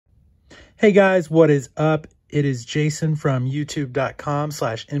Hey guys, what is up? It is Jason from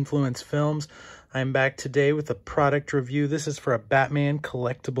youtube.com/influencefilms. I'm back today with a product review. This is for a Batman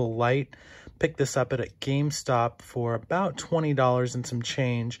collectible light. Picked this up at a GameStop for about $20 and some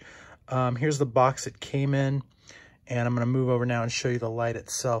change. Here's the box it came in, and I'm going to move over now and show you the light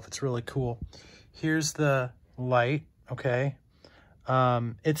itself. It's really cool. Here's the light, okay?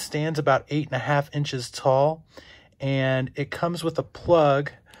 It stands about 8.5 inches tall, and it comes with a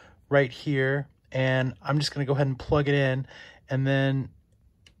plug right here, and I'm just going to go ahead and plug it in, and then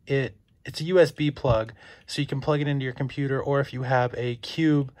it's a USB plug, so you can plug it into your computer, or if you have a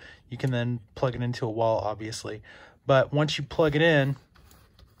cube, you can then plug it into a wall, obviously. But once you plug it in,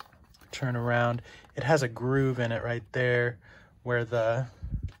 turn around, it has a groove in it right there where the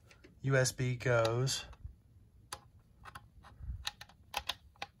USB goes.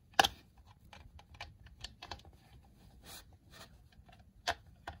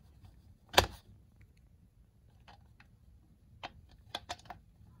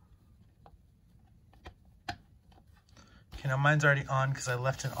 You know, mine's already on because I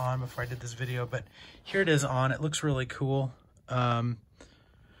left it on before I did this video, but here it is on. It looks really cool. So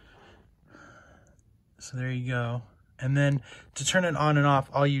there you go. And then to turn it on and off,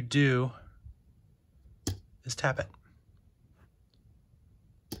 all you do is tap it.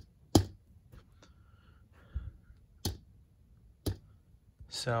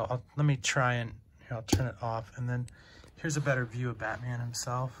 So let me try and here, I'll turn it off, and then here's a better view of Batman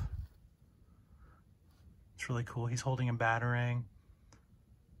himself. It's really cool. He's holding a batarang.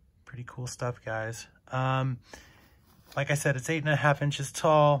 Pretty cool stuff, guys. Like I said, it's 8.5 inches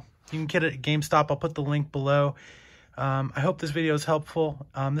tall. You can get it at GameStop. I'll put the link below. I hope this video is helpful.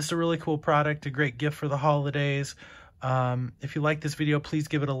 This is a really cool product, a great gift for the holidays. If you like this video, please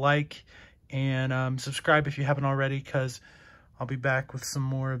give it a like, and subscribe if you haven't already, because I'll be back with some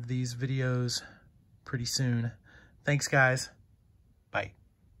more of these videos pretty soon. Thanks, guys.